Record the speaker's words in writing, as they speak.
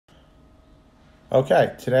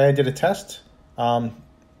Okay, today I did a test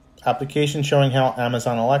application showing how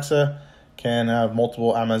Amazon Alexa can have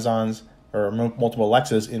multiple Amazons or multiple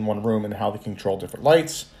Alexas in one room and how they control different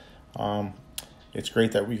lights. It's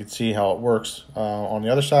great that we could see how it works on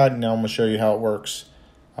the other side. Now I'm going to show you how it works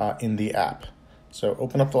in the app. So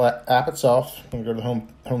open up the app itself. I'm going to go to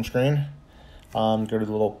the home screen. Go to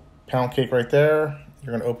the little pound cake right there.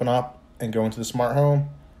 You're going to open up and go into the smart home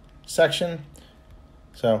section.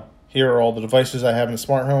 So here are all the devices I have in the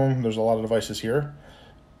smart home. There's a lot of devices here.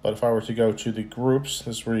 But if I were to go to the groups,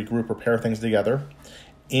 this is where you group or pair things together.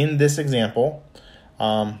 In this example,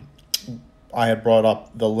 I had brought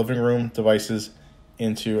up the living room devices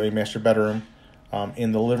into a master bedroom.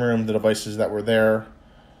 In the living room, the devices that were there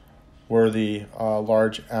were the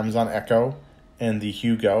large Amazon Echo and the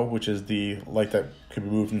Hugo, which is the light that could be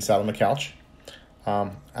moved and sat on the couch.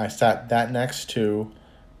 I sat that next to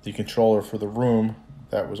the controller for the room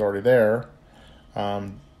that was already there.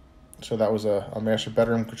 So that was a master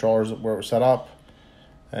bedroom controller where it was set up.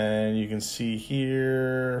 And you can see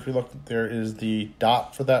here, if you look, there is the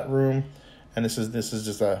dot for that room. And this is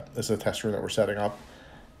just a test room that we're setting up.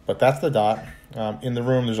 But that's the dot. In the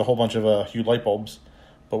room, there's a whole bunch of Hue light bulbs.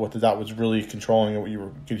 But what the dot was really controlling, and what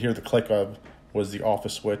you could hear the click of, was the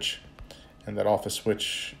office switch. And that office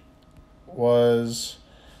switch was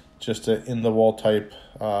just an in-the-wall type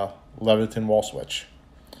Leviton wall switch.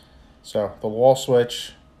 So the wall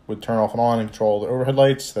switch would turn off and on and control the overhead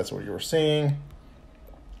lights. That's what you were seeing.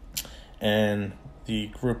 And the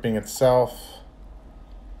grouping itself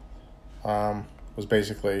was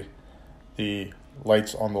basically the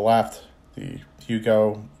lights on the left, the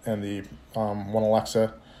Hugo and the one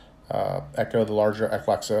Alexa, Echo, the larger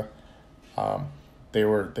Alexa. They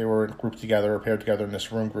were grouped together or paired together in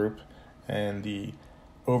this room group, and the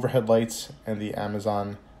overhead lights and the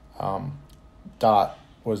Amazon dot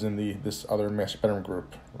was in this other master bedroom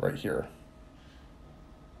group right here.